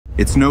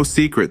It's no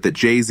secret that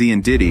Jay-Z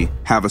and Diddy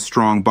have a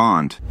strong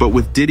bond, but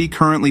with Diddy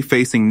currently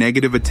facing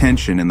negative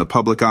attention in the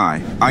public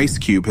eye, Ice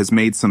Cube has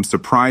made some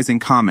surprising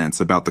comments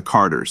about the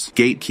Carters,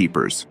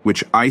 gatekeepers,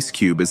 which Ice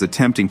Cube is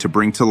attempting to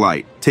bring to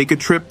light. Take a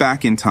trip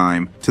back in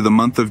time to the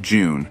month of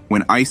June,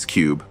 when Ice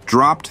Cube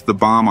dropped the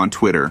bomb on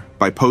Twitter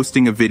by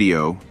posting a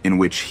video in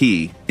which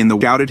he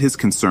shouted his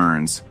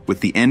concerns with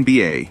the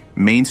NBA,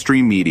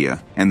 mainstream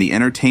media, and the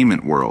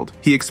entertainment world.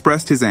 He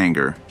expressed his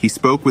anger. He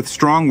spoke with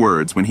strong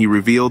words when he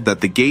revealed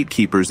that the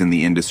gatekeepers in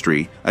the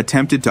industry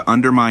attempted to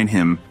undermine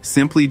him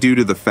simply due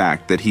to the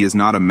fact that he is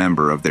not a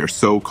member of their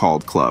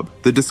so-called club.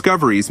 The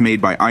discoveries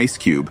made by Ice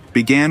Cube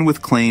began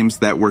with claims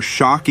that were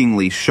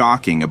shockingly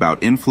shocking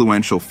about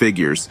influential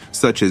figures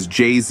such as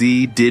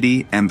Jay-Z,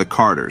 Diddy, and the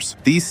Carters.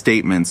 These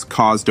statements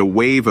caused a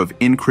wave of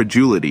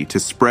incredulity to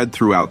spread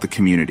throughout the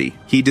community.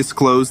 He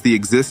disclosed the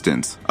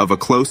existence of a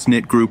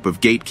close-knit group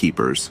of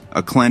gatekeepers,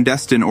 a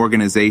clandestine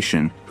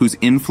organization whose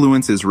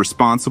influence is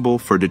responsible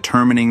for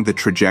determining the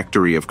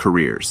trajectory of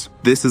careers.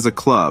 This is a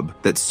club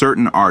that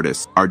certain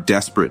artists are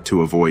desperate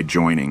to avoid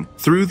joining.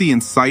 Through the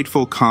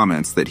insightful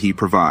comments that he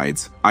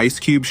provides, Ice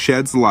Cube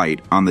sheds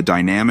light on the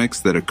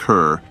dynamics that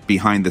occur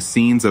behind the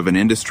scenes of an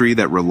industry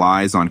that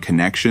relies on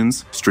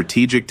connections,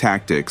 strategic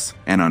tactics,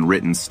 and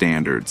unwritten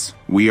standards.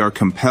 We are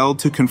compelled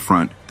to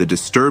confront the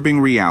disturbing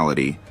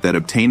reality that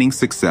obtaining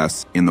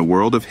success in the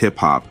world of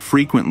hip-hop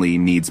frequently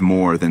needs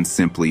more than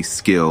simply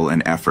skill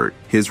and effort.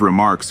 His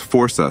remarks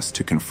force us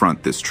to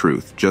confront this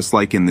truth, just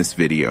like in this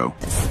video.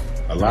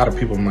 A lot of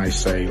people might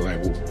say,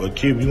 like, well,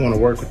 Cube, you want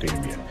to work with the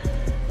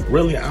NBA.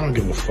 Really, I don't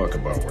give a fuck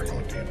about working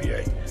with the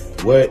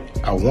NBA. What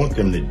I want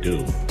them to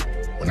do,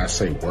 when I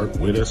say work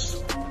with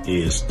us,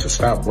 is to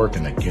stop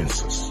working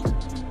against us.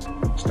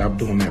 Stop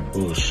doing that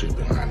bullshit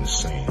behind the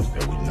scenes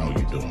that we know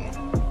you're doing.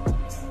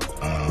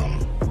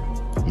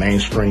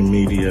 Mainstream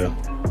media,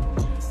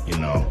 you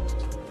know,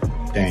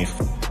 they ain't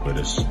with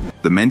us.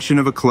 The mention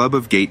of a club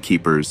of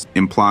gatekeepers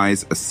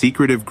implies a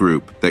secretive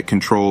group that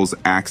controls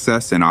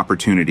access and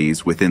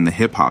opportunities within the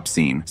hip-hop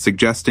scene,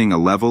 suggesting a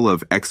level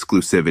of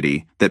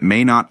exclusivity that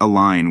may not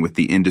align with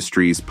the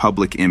industry's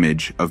public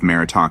image of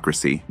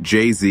meritocracy.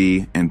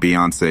 Jay-Z and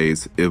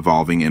Beyoncé's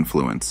evolving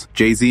influence.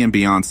 Jay-Z and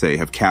Beyoncé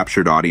have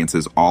captured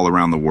audiences all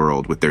around the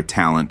world with their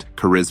talent,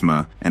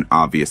 charisma, and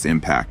obvious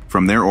impact.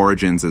 From their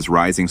origins as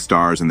rising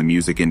stars in the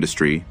music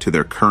industry to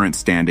their current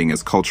standing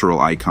as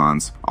cultural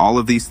icons, all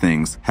of these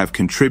things have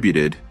contributed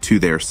to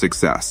their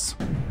success.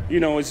 You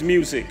know, it's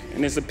music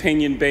and it's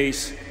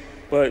opinion-based,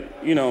 but,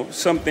 you know,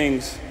 some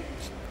things,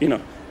 you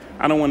know,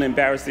 I don't want to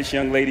embarrass this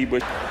young lady,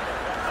 but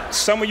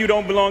some of you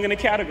don't belong in the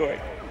category.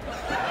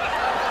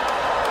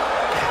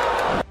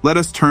 Let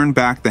us turn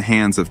back the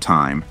hands of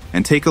time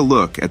and take a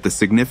look at the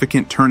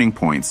significant turning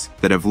points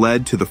that have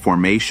led to the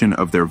formation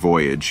of their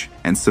voyage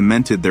and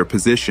cemented their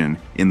position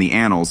in the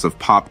annals of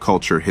pop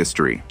culture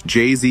history.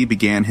 Jay-Z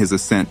began his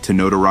ascent to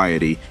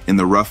notoriety in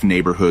the rough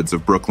neighborhoods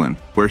of Brooklyn,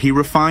 where he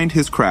refined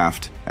his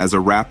craft as a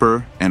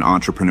rapper and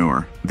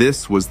entrepreneur.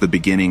 This was the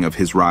beginning of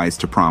his rise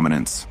to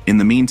prominence. In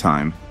the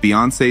meantime,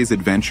 Beyoncé's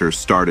adventure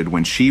started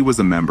when she was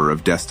a member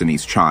of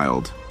Destiny's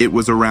Child. It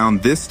was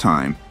around this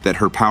time that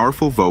her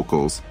powerful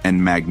vocals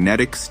and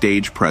magnetic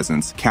stage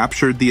presence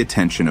captured the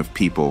attention of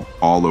people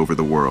all over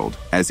the world.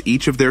 As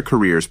each of their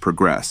careers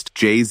progressed,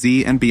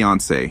 Jay-Z and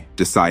Beyoncé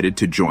decided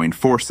to join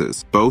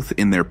forces, both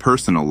in their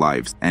personal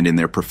lives and in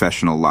their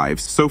professional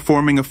lives, so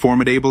forming a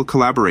formidable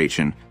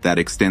collaboration that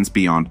extends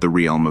beyond the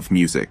realm of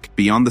music.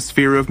 Beyond the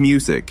sphere of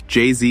music,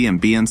 Jay-Z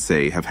and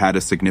Beyoncé have had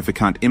a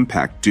significant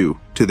impact due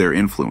to their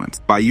influence.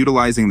 By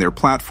utilizing their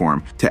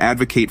platform to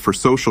advocate for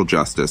social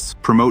justice,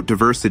 promote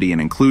diversity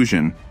and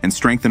inclusion, and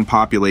strengthen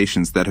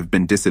populations that have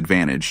been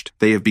disadvantaged,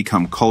 they have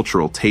become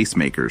cultural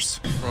tastemakers.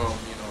 From,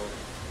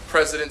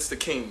 presidents to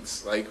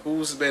kings, like,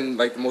 who's been,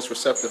 like, the most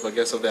receptive, I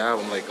guess, of the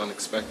album, like,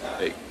 unexpected?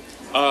 Like,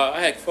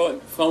 I had a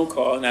phone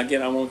call, and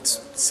again, I won't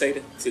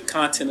say the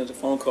content of the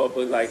phone call,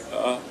 but, like,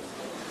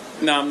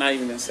 no, I'm not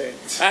even gonna say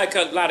it. I had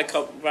a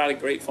lot of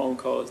great phone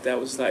calls that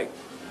was like,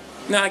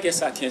 no, I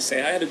guess I can't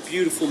say. I had a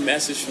beautiful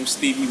message from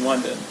Stevie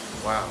Wonder.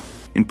 Wow.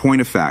 In point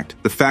of fact,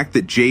 the fact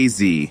that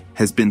Jay-Z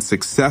has been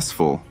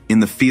successful in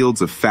the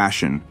fields of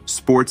fashion,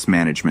 sports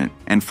management,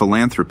 and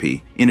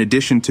philanthropy, in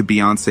addition to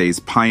Beyoncé's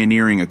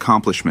pioneering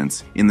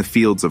accomplishments in the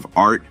fields of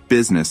art,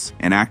 business,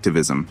 and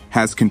activism,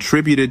 has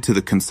contributed to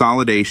the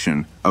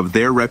consolidation of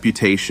their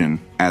reputation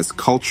as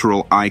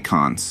cultural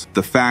icons.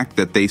 The fact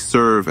that they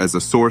serve as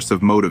a source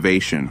of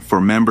motivation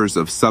for members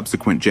of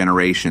subsequent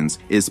generations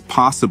is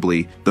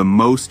possibly the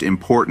most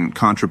important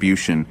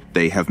contribution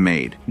they have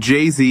made.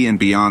 Jay-Z and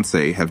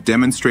Beyoncé have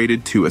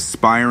demonstrated to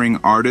aspiring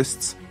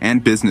artists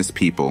and business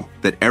people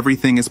that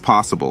everything is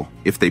possible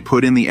if they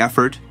put in the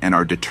effort and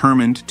are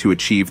determined to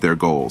achieve their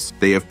goals.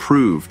 They have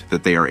proved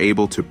that they are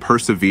able to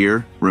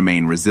persevere,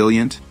 remain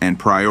resilient, and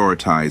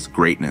prioritize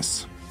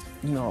greatness.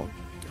 You know,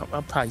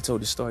 I've probably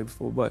told this story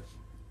before, but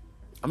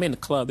I'm in the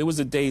club. There was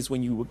the days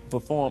when you would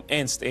perform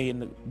and stay in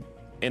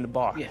the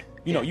bar. Yeah.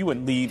 You know, you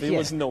wouldn't leave. It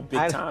wasn't no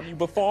big time. You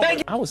perform.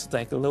 I was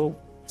like a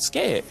little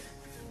scared.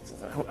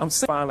 I'm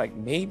saying, like,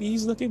 maybe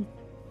he's looking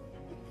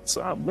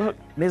So I look,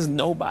 there's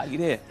nobody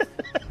there.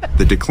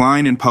 The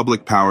decline in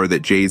public power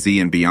that Jay-Z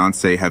and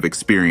Beyoncé have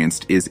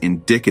experienced is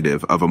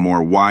indicative of a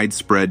more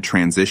widespread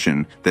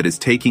transition that is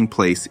taking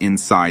place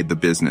inside the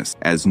business,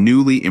 as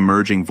newly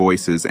emerging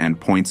voices and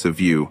points of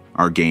view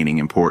are gaining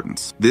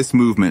importance. This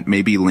movement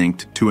may be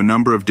linked to a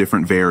number of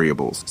different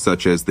variables,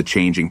 such as the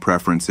changing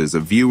preferences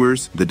of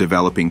viewers, the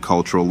developing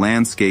cultural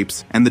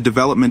landscapes, and the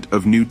development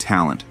of new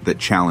talent that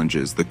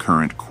challenges the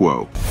current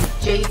quo.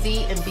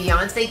 Jay-Z and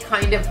Beyoncé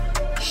kind of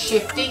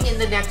shifting in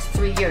the next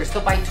 3 years. So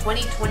by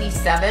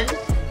 2027,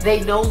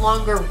 they no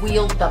longer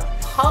wield the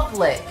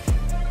public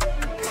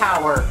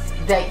power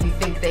that you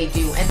think they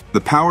do. And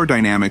the power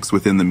dynamics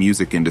within the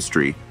music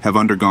industry have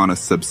undergone a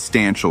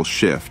substantial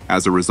shift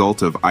as a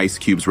result of Ice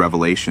Cube's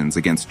revelations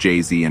against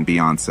Jay-Z and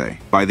Beyoncé.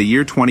 By the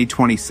year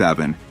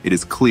 2027, it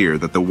is clear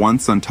that the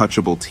once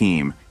untouchable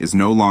team is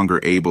no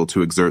longer able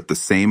to exert the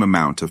same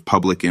amount of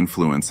public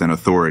influence and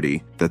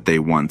authority that they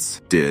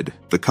once did.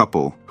 The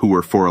couple, who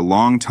were for a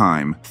long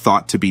time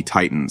thought to be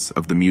titans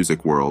of the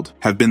music world,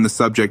 have been the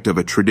subject of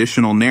a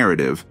traditional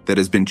narrative that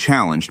has been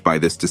challenged by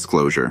this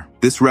disclosure.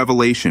 This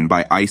revelation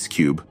by Ice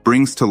Cube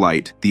brings to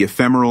light the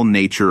ephemeral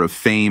nature of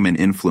fame and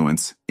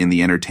influence in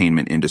the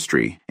entertainment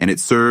industry, and it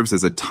serves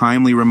as a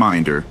timely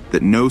reminder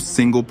that no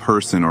single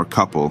person or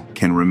couple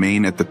can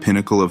remain at the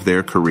pinnacle of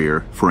their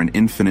career for an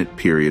infinite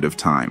period of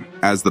time.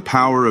 As the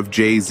power of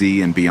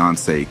Jay-Z and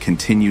Beyoncé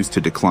continues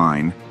to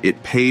decline,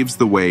 it paves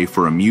the way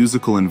for a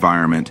musical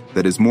environment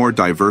that is more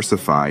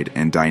diversified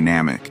and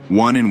dynamic,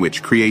 one in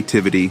which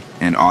creativity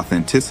and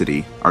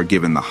authenticity are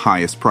given the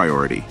highest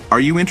priority. Are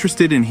you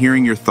interested in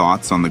hearing your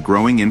thoughts on the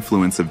growing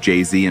influence of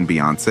Jay-Z and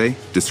Beyoncé?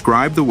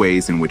 Describe the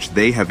ways in which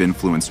they have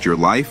influenced your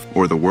life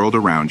or the world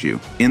around you.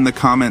 In the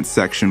comments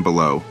section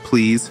below,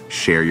 please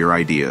share your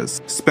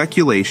ideas.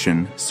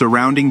 Speculation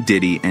surrounding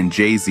Diddy and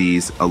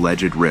Jay-Z's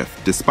alleged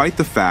rift. Despite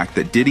the fact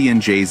that Diddy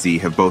and Jay-Z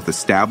have both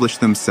established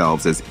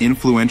themselves as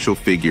influential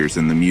figures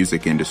in the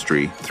music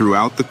industry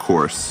throughout the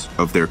course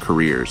of their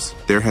careers,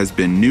 there has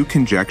been new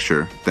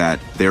conjecture that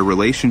their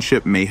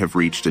relationship may have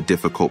reached a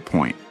difficult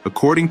point.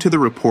 According to the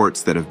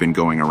reports that have been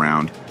going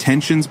around,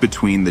 tensions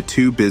between the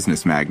two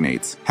business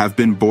magnates have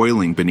been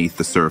boiling beneath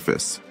the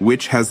surface,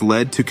 which has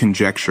led to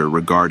conjecture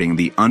regarding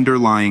the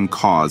underlying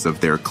cause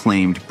of their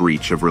claimed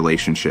breach of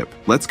relationship.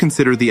 Let's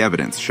consider the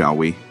evidence, shall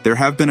we? There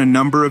have been a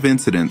number of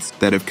incidents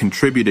that have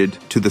contributed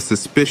to the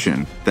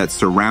suspicion that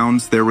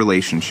surrounds their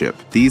relationship.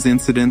 These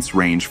incidents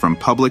range from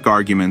public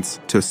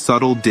arguments to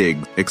subtle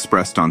digs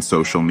expressed on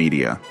social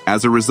media.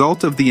 As a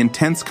result of the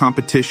intense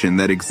competition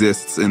that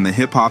exists in the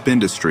hip-hop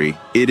industry,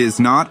 it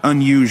is not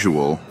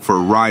unusual for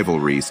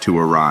rivalries to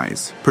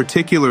arise,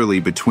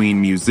 particularly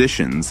between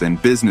musicians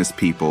and business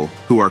people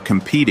who are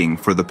competing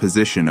for the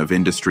position of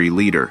industry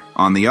leader.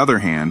 On the other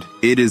hand,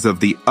 it is of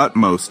the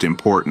utmost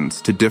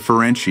importance to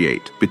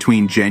differentiate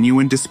between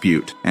genuine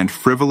dispute and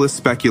frivolous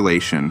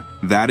speculation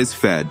that is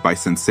fed by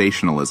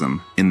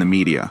sensationalism in the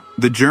media.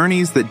 The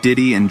journeys that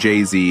Diddy and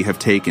Jay-Z have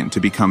taken to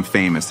become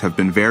famous have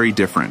been very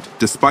different,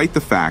 despite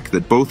the fact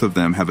that both of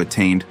them have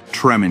attained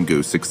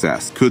tremendous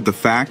success. Could the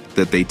fact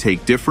that they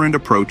take different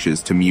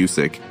approaches to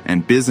music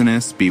and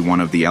business be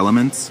one of the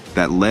elements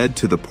that led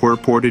to the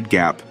purported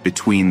gap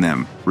between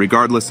them?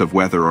 Regardless of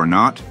whether or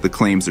not the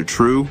claims are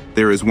true,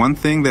 there is one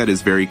thing that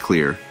is very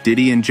clear.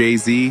 Diddy and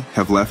Jay-Z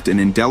have left an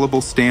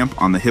indelible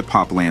stamp on the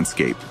hip-hop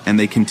landscape, and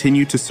they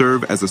continue to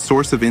serve as a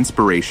source of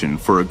inspiration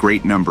for a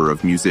great number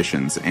of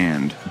musicians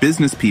and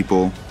business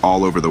people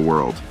all over the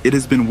world. It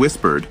has been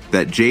whispered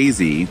that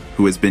Jay-Z,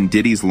 who has been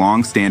Diddy's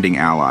long-standing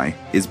ally,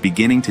 is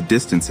beginning to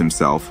distance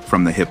himself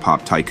from the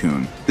hip-hop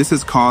tycoon. This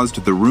has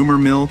caused the rumor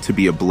mill to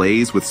be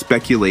ablaze with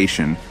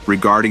speculation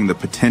regarding the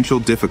potential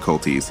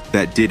difficulties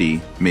that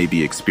Diddy may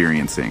be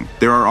experiencing.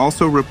 There are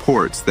also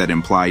reports that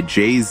imply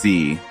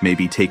Jay-Z may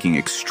be taking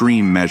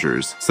extreme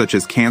measures, such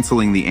as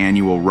canceling the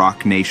annual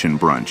Rock Nation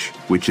brunch,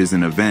 which is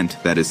an event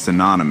that is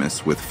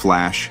synonymous with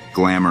flash,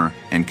 glamour,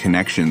 and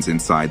connections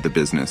inside the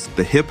business.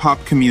 The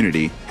hip-hop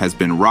community has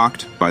been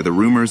rocked by the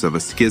rumors of a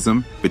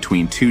schism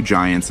between two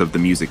giants of the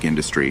music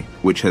industry,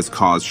 which has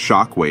caused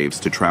shockwaves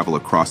to travel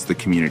across the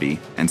community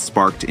and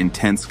sparked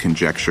intense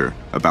conjecture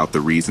about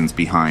the reasons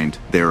behind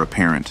their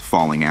apparent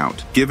falling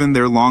out. Given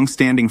their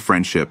long-standing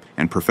friendship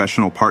and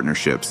professional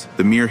partnerships,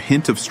 the mere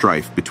hint of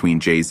strife between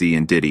Jay-Z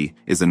and Diddy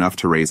is enough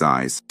to raise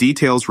eyes.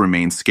 Details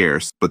remain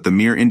scarce, but the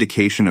mere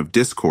indication of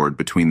discord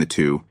between the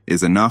two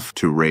is enough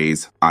to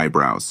raise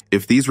eyebrows.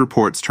 If these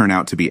reports turn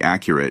out to be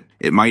accurate,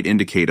 it might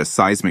indicate a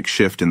seismic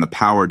shift in the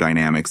power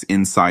dynamics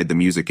inside the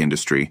music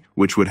industry,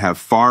 which would have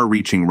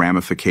far-reaching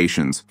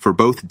ramifications for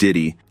both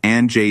Diddy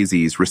and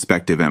Jay-Z's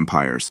respective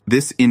empires.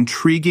 This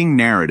intriguing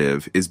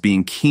narrative is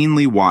being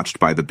keenly watched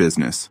by the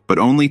business, but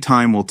only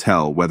time will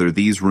tell whether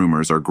these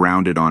rumors are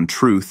grounded on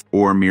truth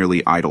or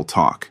merely idle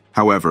talk.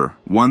 However,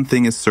 one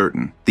thing is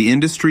certain: the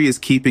industry is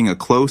keeping a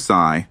close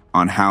eye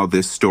on how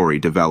this story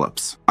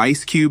develops.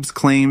 Ice Cube's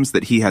claims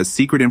that he has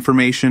secret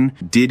information,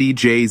 Diddy,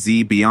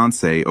 Jay-Z,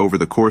 Beyoncé over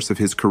the course of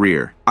his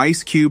career.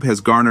 Ice Cube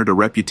has garnered a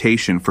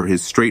reputation for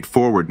his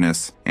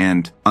straightforwardness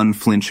and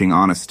unflinching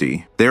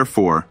honesty.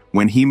 Therefore,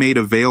 when he made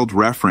a veiled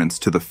reference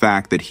to the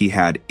fact that he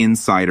had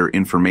insider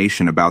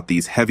information about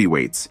these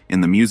heavyweights in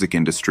the music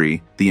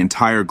industry, the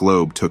entire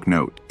globe took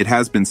note. It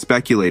has been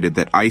speculated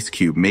that Ice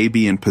Cube may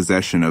be in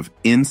possession of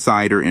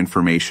insider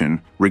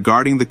information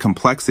regarding the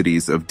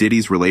complexities of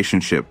Diddy's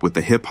relationship with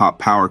the hip-hop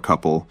power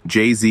couple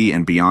Jay-Z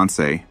and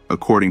Beyoncé,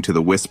 according to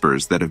the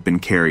whispers that have been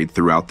carried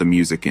throughout the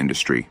music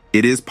industry.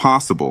 It is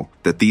possible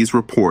that these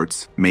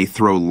reports may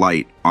throw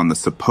light on the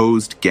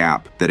supposed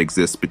gap that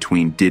exists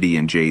between Diddy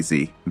and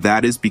Jay-Z.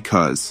 That is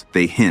because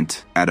they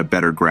hint at a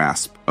better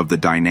grasp of the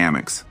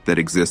dynamics that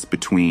exist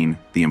between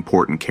the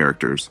important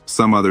characters.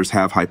 Some others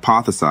have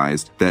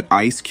hypothesized that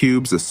Ice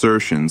Cube's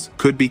assertions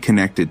could be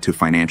connected to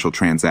financial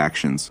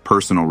transactions,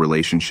 personal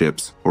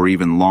relationships, or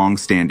even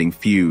long-standing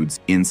feuds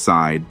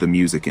inside the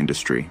music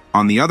industry.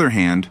 On the other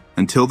hand,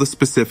 until the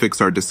specifics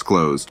are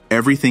disclosed,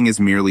 everything is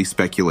merely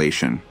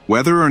speculation.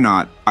 Whether or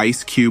not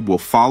Ice Cube will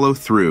follow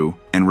through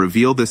and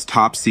reveal this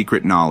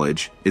top-secret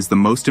knowledge is the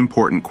most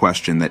important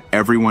question that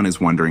everyone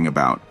is wondering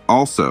about.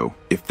 Also,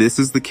 if this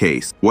is the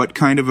case, what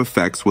kind of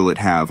effects will it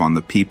have on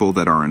the people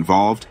that are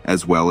involved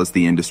as well as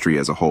the industry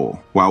as a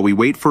whole? While we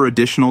wait for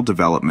additional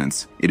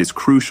developments, it is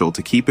crucial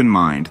to keep in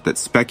mind that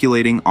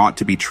speculating ought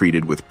to be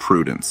treated with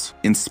prudence.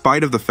 In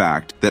spite of the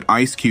fact that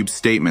Ice Cube's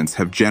statements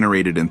have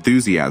generated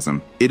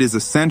enthusiasm, it is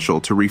essential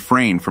to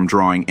refrain from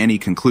drawing any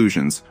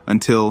conclusions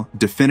until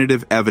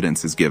definitive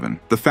evidence is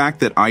given. The fact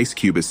that Ice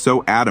Cube is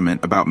so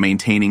adamant about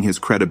maintaining his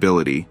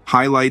credibility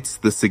highlights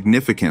the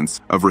significance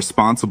of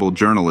responsible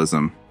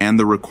journalism and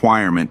the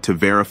requirement to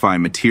verify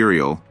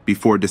material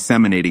before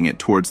disseminating it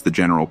towards the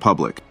general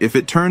public. If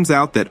it turns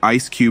out that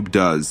Ice Cube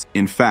does,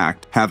 in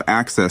fact, have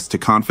access to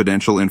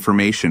confidential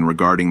information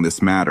regarding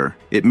this matter,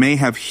 it may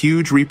have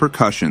huge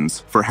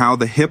repercussions for how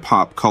the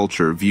hip-hop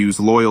culture views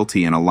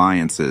loyalty and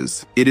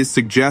alliances. It is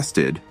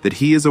suggested that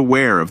he is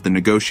aware of the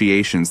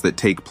negotiations that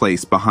take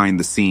place behind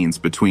the scenes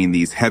between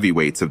these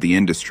heavyweights of the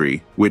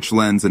industry, which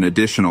lends an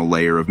additional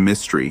layer of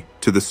mystery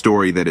to the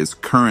story that is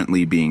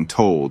currently being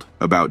told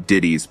about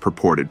Diddy's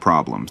purported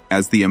problems.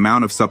 As the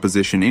amount of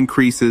supposition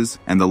increases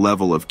and the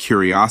level of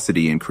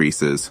curiosity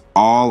increases,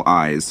 all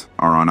eyes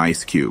are on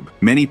Ice Cube.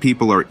 Many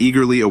people are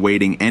eagerly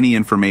awaiting any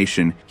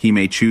information he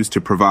may choose to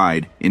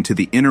provide into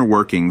the inner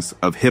workings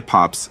of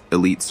hip-hop's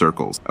elite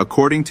circles.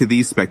 According to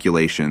these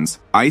speculations,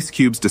 Ice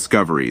Cube's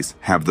discoveries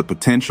have the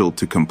potential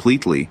to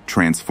completely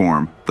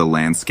transform the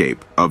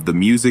landscape of the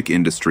music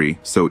industry,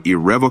 so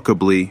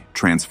irrevocably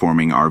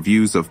transforming our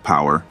views of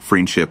power,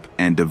 friendship,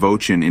 and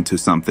devotion into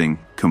something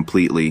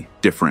completely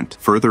different.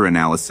 Further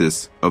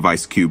analysis of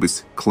Ice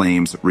Cube's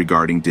claims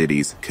regarding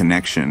Diddy's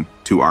connection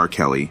to R.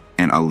 Kelly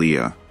and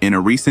Aaliyah. In a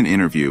recent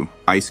interview,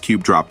 Ice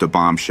Cube dropped a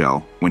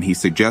bombshell when he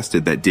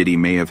suggested that Diddy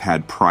may have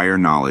had prior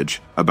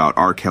knowledge about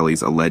R.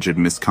 Kelly's alleged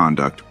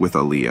misconduct with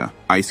Aaliyah.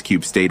 Ice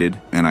Cube stated,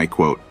 and I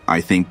quote,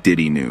 "I think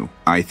Diddy knew.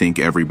 I think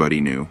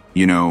everybody knew.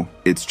 You know,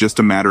 it's just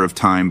a matter of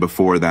time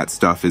before that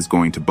stuff is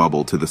going to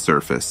bubble to the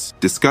surface."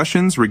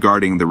 Discussions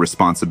regarding the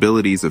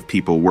responsibilities of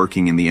people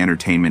working in the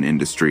entertainment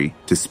industry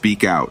to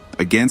speak out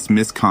against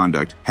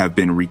misconduct have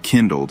been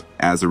rekindled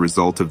as a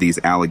result of these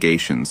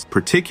allegations,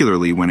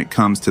 particularly when it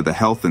comes to the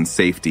health and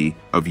safety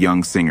of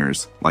young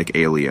singers like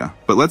Aaliyah.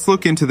 But let's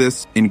look into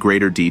this in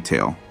greater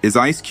detail. Is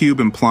Ice Cube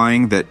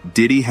implying that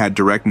Diddy had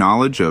direct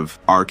knowledge of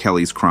R.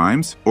 Kelly's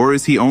crimes, or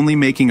is he only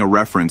making a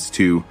reference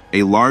to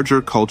a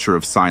larger culture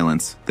of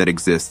silence that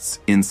exists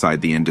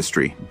inside the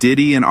industry?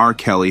 Diddy and R.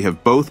 Kelly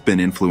have both been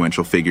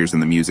influential figures in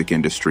the music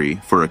industry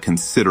for a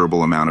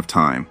considerable amount of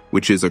time,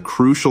 which is a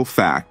crucial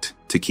fact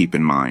to keep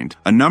in mind.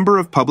 A number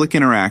of public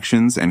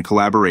interactions and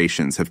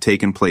collaborations have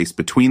taken place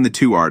between the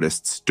two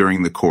artists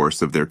during the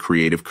course of their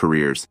creative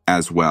careers,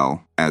 as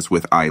well as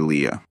with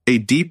Aaliyah. A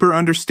deeper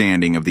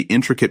understanding of the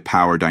intricate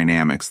power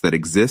dynamics that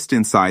exist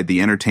inside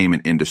the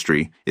entertainment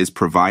industry is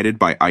provided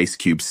by Ice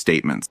Cube's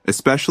statements,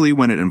 especially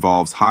when it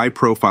involves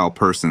high-profile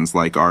persons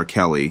like R.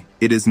 Kelly.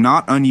 It is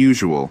not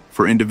unusual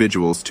for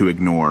individuals to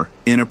ignore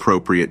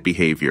inappropriate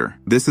behavior.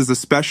 This is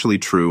especially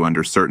true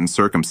under certain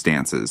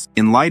circumstances.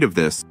 In light of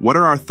this, what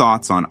are our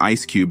thoughts on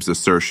Ice Cube's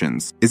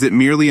assertions? Is it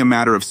merely a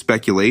matter of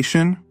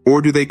speculation,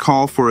 or do they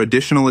call for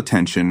additional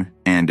attention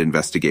and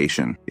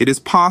investigation? It is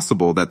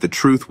possible that the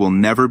truth will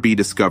never be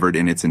discovered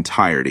in its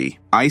entirety.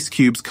 Ice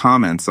Cube's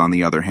comments, on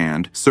the other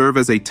hand, serve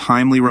as a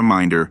timely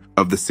reminder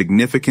of the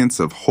significance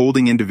of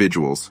holding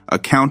individuals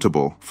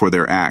accountable for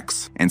their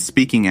acts and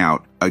speaking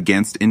out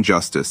against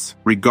injustice,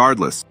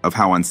 regardless of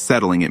how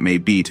unsettling it may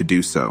be to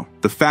do so.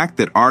 The fact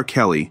that R.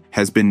 Kelly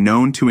has been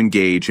known to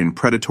engage in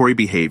predatory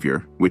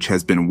behavior, which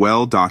has been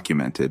well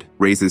documented,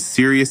 raises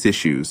serious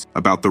issues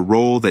about the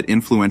role that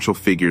influential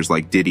figures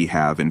like Diddy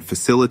have in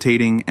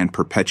facilitating and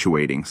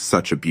perpetuating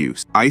such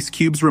abuse. Ice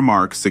Cube's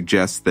remarks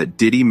suggest that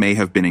Diddy may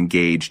have been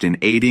engaged in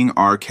aiding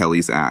R.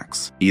 Kelly's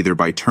acts, either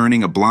by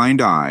turning a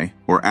blind eye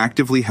or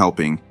actively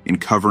helping in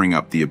covering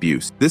up the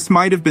abuse. This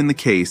might have been the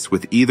case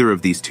with either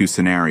of these two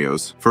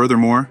scenarios.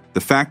 Furthermore,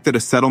 the fact that a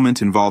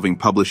settlement involving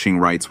publishing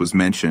rights was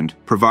mentioned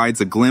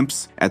provides a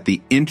glimpse at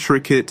the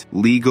intricate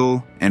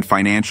legal and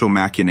financial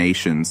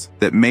machinations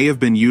that may have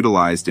been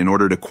utilized in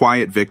order to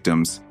quiet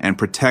victims and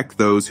protect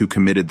those who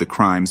committed the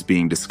crimes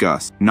being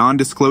discussed.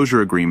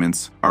 Non-disclosure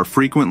agreements are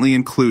frequently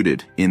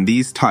included in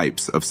these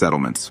types of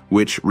settlements,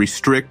 which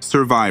restrict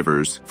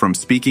survivors from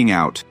speaking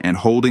out and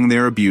holding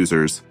their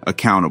abusers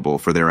accountable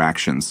for their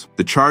actions.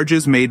 The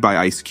charges made by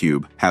Ice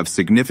Cube have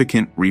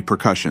significant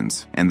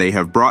repercussions, and they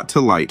have brought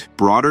to light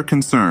broader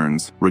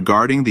concerns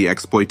regarding the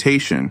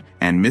exploitation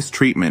and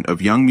mistreatment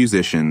of young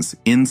musicians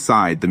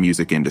inside the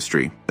music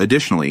industry.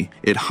 Additionally,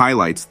 it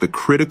highlights the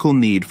critical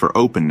need for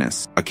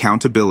openness,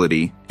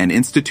 accountability, and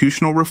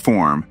institutional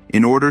reform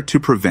in order to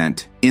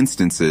prevent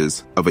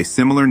instances of a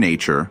similar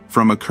nature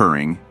from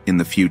occurring in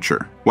the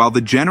future. While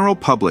the general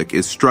public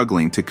is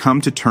struggling to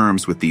come to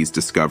terms with these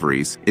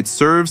discoveries, it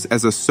serves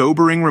as a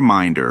sobering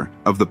reminder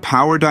of the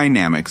power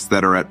dynamics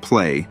that are at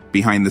play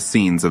behind the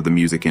scenes of the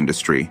music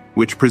industry,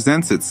 which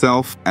presents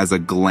itself as a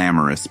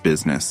glamorous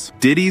business.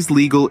 Diddy's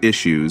legal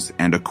issues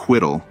and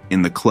acquittal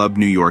in the Club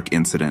New York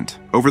incident.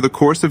 Over the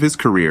course of his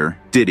career,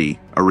 Diddy,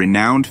 a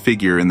renowned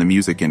figure in the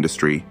music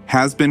industry,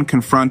 has been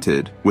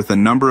confronted with a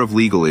number of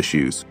legal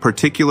issues,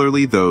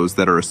 particularly those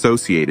that are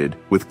associated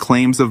with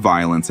claims of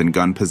violence and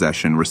gun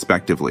possession,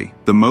 respectively.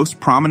 The most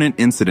prominent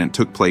incident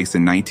took place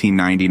in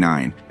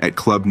 1999 at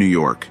Club New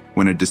York,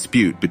 when a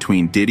dispute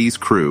between Diddy's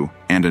crew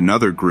and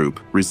another group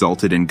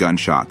resulted in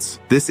gunshots.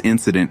 This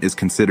incident is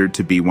considered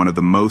to be one of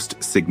the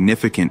most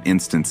significant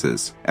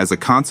instances. As a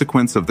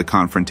consequence of the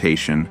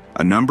confrontation,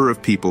 a number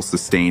of people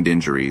sustained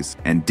injuries,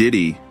 and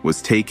Diddy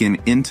was taken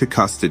into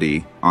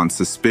custody on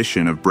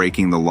suspicion of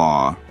breaking the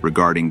law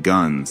regarding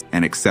guns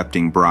and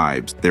accepting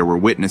bribes. There were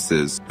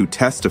witnesses who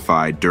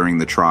testified during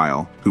the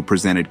trial who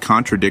presented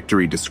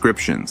contradictory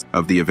descriptions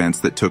of the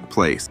events that took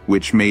place,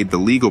 which made the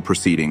legal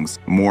proceedings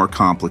more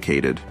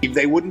complicated.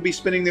 They wouldn't be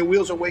spinning their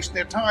wheels or wasting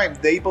their time.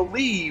 They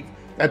believe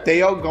that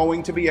they are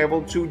going to be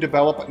able to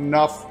develop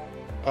enough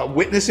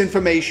witness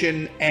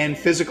information and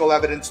physical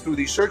evidence through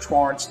these search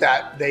warrants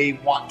that they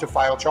want to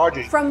file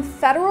charges. From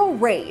federal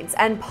raids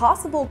and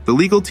possible... The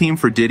legal team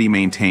for Diddy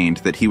maintained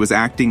that he was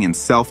acting in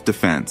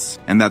self-defense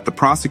and that the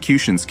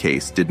prosecution's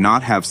case did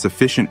not have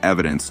sufficient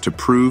evidence to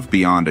prove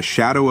beyond a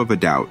shadow of a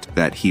doubt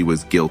that he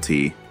was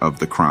guilty of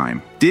the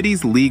crime.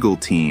 Diddy's legal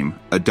team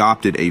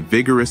adopted a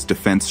vigorous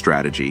defense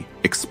strategy,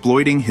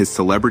 exploiting his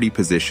celebrity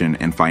position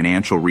and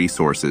financial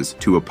resources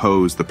to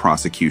oppose the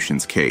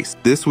prosecution's case.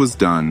 This was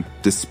done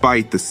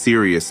despite the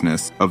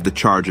seriousness of the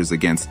charges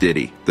against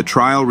Diddy. The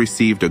trial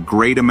received a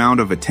great amount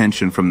of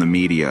attention from the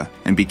media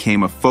and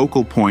became a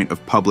focal point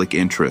of public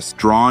interest,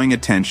 drawing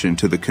attention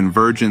to the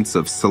convergence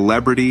of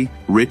celebrity,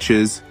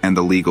 riches, and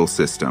the legal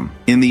system.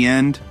 In the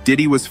end,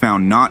 Diddy was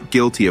found not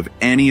guilty of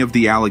any of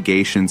the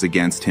allegations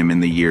against him in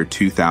the year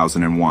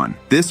 2001.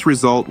 This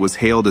result was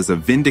hailed as a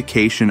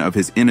vindication of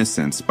his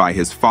innocence by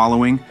his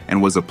following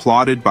and was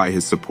applauded by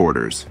his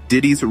supporters.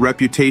 Diddy's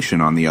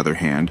reputation, on the other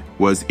hand,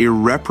 was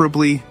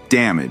irreparably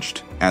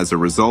damaged as a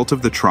result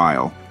of the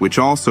trial, which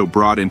also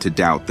brought into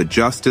doubt the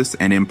justice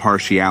and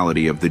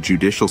impartiality of the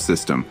judicial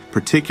system,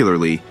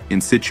 particularly in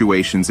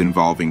situations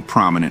involving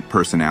prominent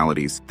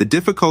personalities. The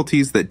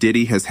difficulties that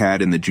Diddy has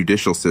had in the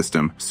judicial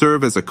system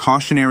serve as a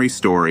cautionary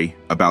story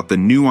about the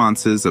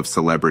nuances of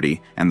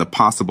celebrity and the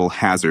possible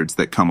hazards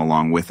that come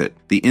along with it.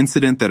 The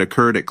incident that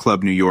occurred at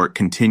Club New York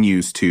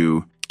continues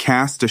to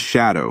cast a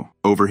shadow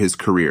over his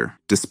career,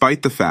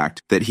 despite the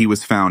fact that he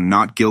was found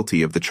not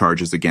guilty of the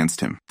charges against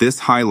him.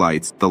 This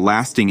highlights the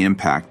lasting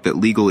impact that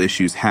legal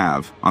issues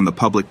have on the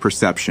public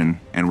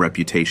perception and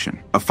reputation.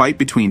 A fight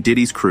between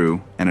Diddy's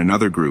crew and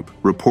another group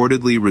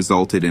reportedly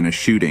resulted in a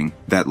shooting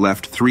that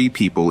left 3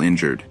 people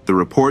injured. The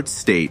reports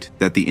state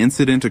that the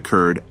incident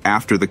occurred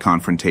after the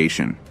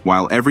confrontation.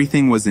 While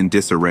everything was in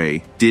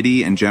disarray,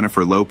 Diddy and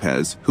Jennifer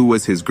Lopez, who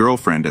was his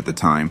girlfriend at the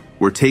time,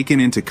 were taken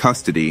into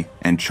custody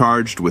and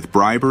charged with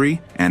bribery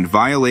and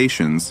violations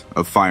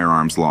of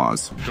firearms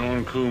laws.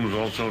 Sean Combs,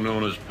 also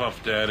known as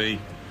Puff Daddy,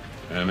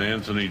 and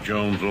Anthony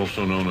Jones,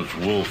 also known as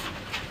Wolf,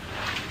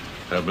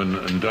 have been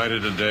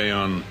indicted today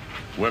on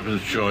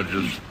weapons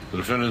charges. The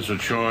defendants are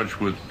charged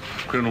with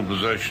criminal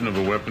possession of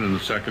a weapon in the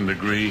 2nd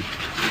degree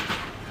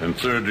and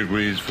 3rd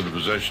degrees for the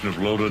possession of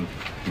loaded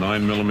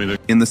 9mm.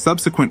 In the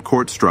subsequent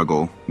court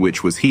struggle,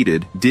 which was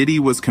heated, Diddy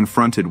was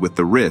confronted with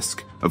the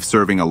risk of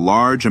serving a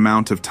large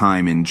amount of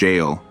time in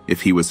jail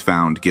if he was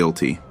found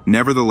guilty.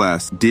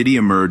 Nevertheless, Diddy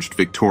emerged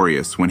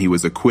victorious when he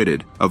was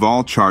acquitted of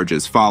all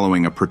charges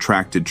following a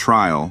protracted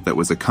trial that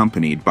was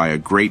accompanied by a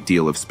great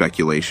deal of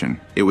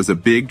speculation. It was a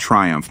big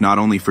triumph not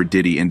only for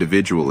Diddy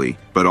individually,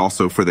 but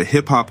also for the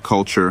hip-hop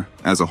culture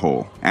as a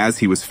whole, as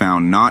he was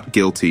found not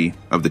guilty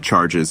of the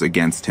charges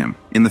against him.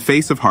 In the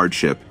face of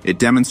hardship, it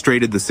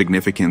demonstrated the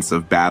significance significance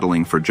of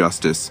battling for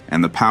justice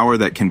and the power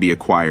that can be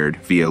acquired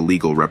via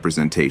legal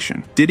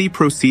representation. Diddy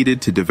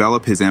proceeded to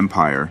develop his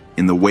empire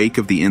in the wake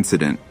of the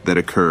incident that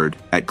occurred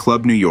at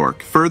Club New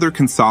York, further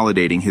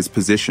consolidating his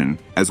position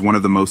as one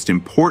of the most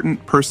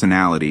important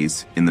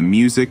personalities in the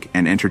music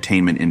and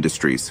entertainment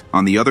industries.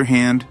 On the other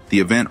hand, the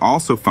event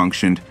also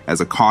functioned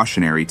as a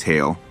cautionary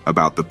tale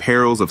about the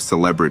perils of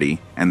celebrity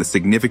and the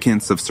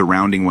significance of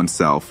surrounding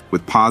oneself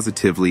with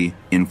positively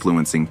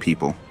influencing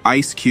people.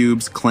 Ice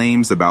Cube's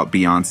claims about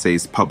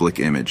Beyoncé's public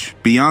image.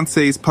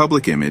 Beyoncé's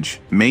public image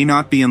may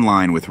not be in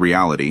line with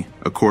reality,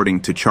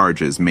 according to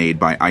charges made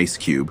by Ice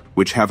Cube,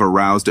 which have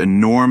aroused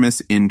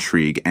enormous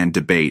intrigue and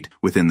debate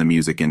within the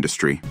music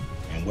industry.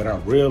 And what I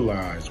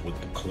realized with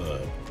the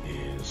club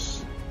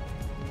is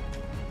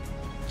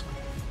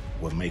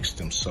what makes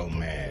them so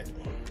mad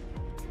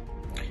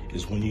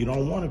is when you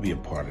don't want to be a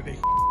part of their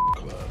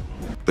club.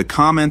 The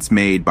comments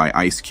made by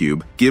Ice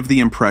Cube give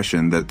the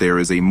impression that there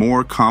is a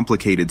more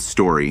complicated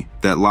story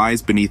that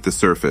lies beneath the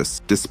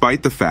surface,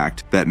 despite the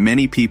fact that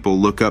many people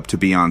look up to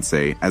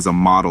Beyoncé as a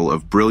model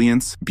of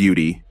brilliance,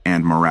 beauty,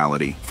 and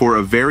morality. For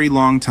a very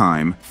long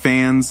time,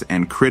 fans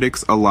and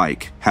critics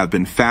alike have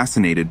been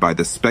fascinated by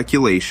the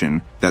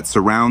speculation that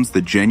surrounds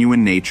the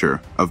genuine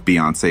nature of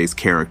Beyoncé's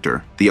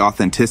character. The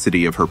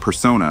authenticity of her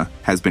persona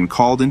has been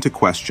called into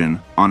question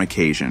on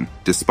occasion,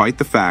 despite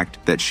the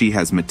fact that she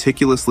has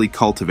meticulously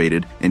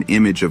cultivated an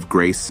image of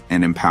grace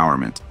and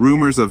empowerment.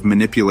 Rumors of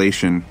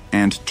manipulation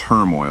and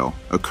turmoil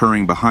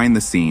occurring behind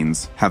the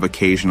scenes have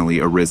occasionally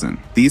arisen.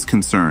 These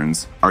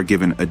concerns are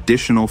given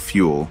additional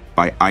fuel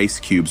by Ice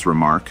Cube's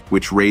remark,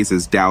 which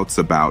raises doubts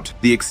about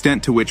the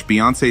extent to which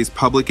Beyoncé's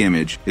public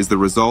image is the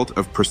result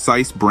of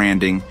precise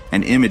branding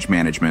and image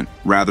management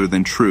rather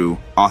than true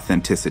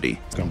authenticity.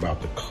 Talking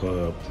about the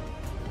club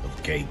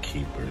of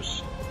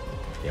gatekeepers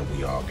that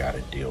we all got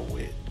to deal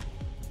with.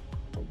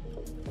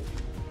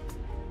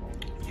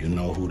 You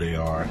know who they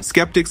are.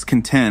 Skeptics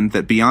contend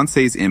that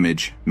Beyoncé's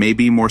image may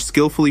be more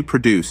skillfully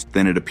produced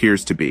than it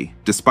appears to be,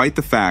 despite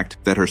the fact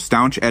that her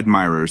staunch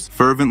admirers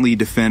fervently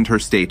defend her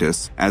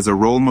status as a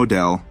role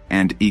model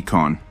and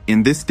icon.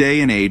 In this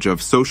day and age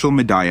of social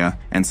media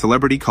and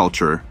celebrity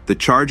culture, the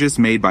charges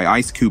made by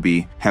Ice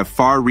Cube have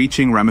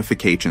far-reaching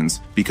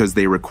ramifications because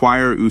they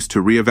require us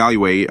to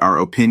reevaluate our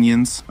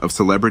opinions of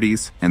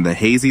celebrities and the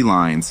hazy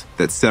lines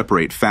that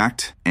separate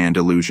fact and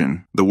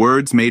illusion. The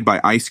words made by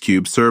Ice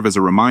Cube serve as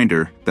a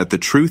reminder that the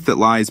truth that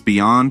lies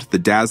beyond the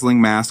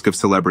dazzling mask of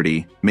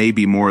celebrity may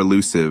be more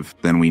elusive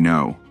than we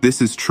know.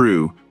 This is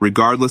true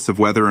regardless of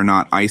whether or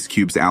not Ice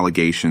Cube's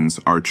allegations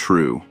are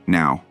true.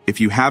 Now, if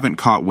you haven't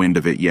caught wind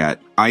of it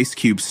yet, Ice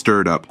Cube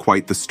stirred up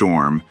quite the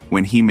storm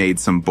when he made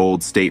some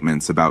bold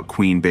statements about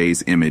Queen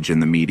Bey's image in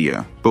the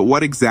media. But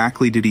what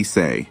exactly did he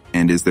say?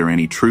 And is there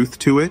any truth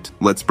to it?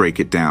 Let's break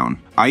it down.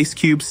 Ice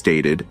Cube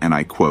stated, and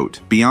I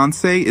quote,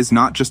 "Beyoncé is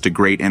not just a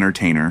great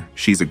entertainer,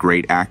 she's a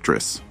great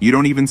actress. You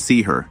don't even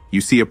see her.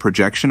 You see a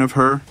projection of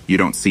her, you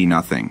don't see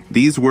nothing."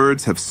 These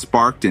words have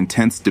sparked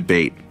intense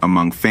debate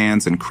among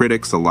fans and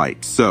critics alike.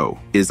 So,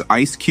 is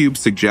Ice Cube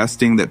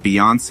suggesting that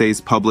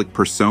Beyoncé's public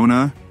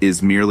persona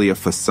is merely a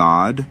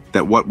facade?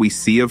 That what we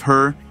see of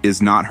her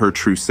is not her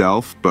true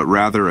self, but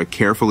rather a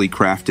carefully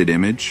crafted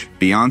image?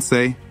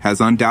 Beyoncé has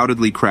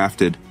undoubtedly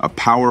crafted a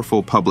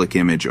powerful public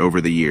image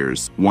over the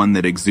years, one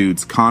that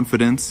exudes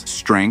confidence,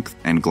 strength,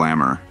 and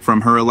glamour.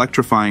 From her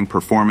electrifying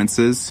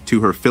performances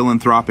to her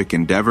philanthropic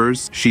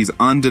endeavors, she's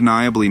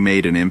undeniably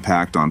made an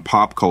impact on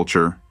pop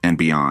culture and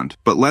beyond.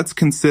 But let's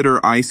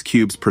consider Ice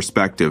Cube's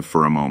perspective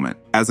for a moment.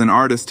 As an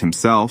artist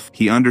himself,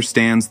 he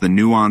understands the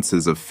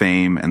nuances of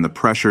fame and the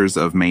pressures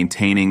of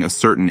maintaining a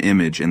certain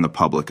image in the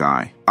public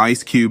eye.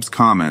 Ice Cube's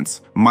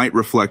comments might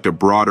reflect a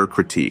broader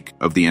critique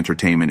of the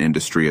entertainment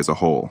industry as a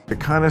whole. The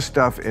kind of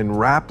stuff in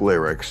rap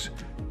lyrics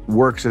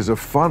works as a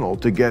funnel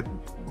to get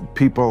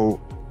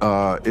people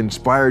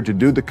inspired to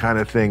do the kind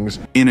of things.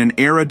 In an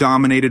era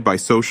dominated by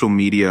social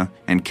media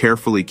and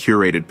carefully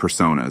curated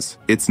personas,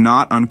 it's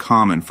not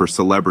uncommon for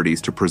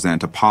celebrities to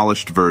present a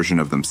polished version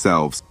of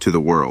themselves to the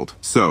world.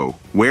 So,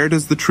 where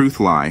does the truth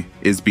lie?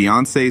 Is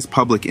Beyoncé's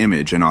public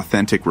image an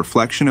authentic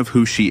reflection of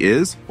who she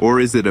is, or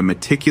is it a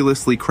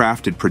meticulously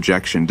crafted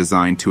projection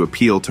designed to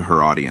appeal to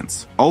her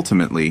audience?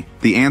 Ultimately,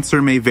 the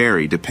answer may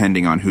vary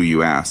depending on who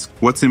you ask.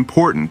 What's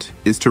important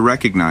is to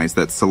recognize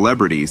that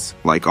celebrities,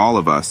 like all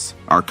of us,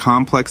 are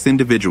complex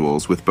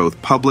individuals with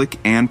both public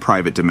and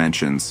private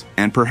dimensions.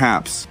 And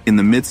perhaps, in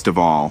the midst of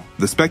all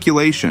the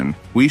speculation,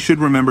 we should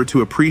remember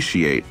to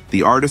appreciate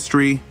the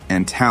artistry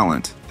and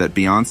talent that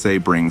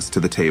Beyoncé brings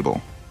to the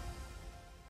table.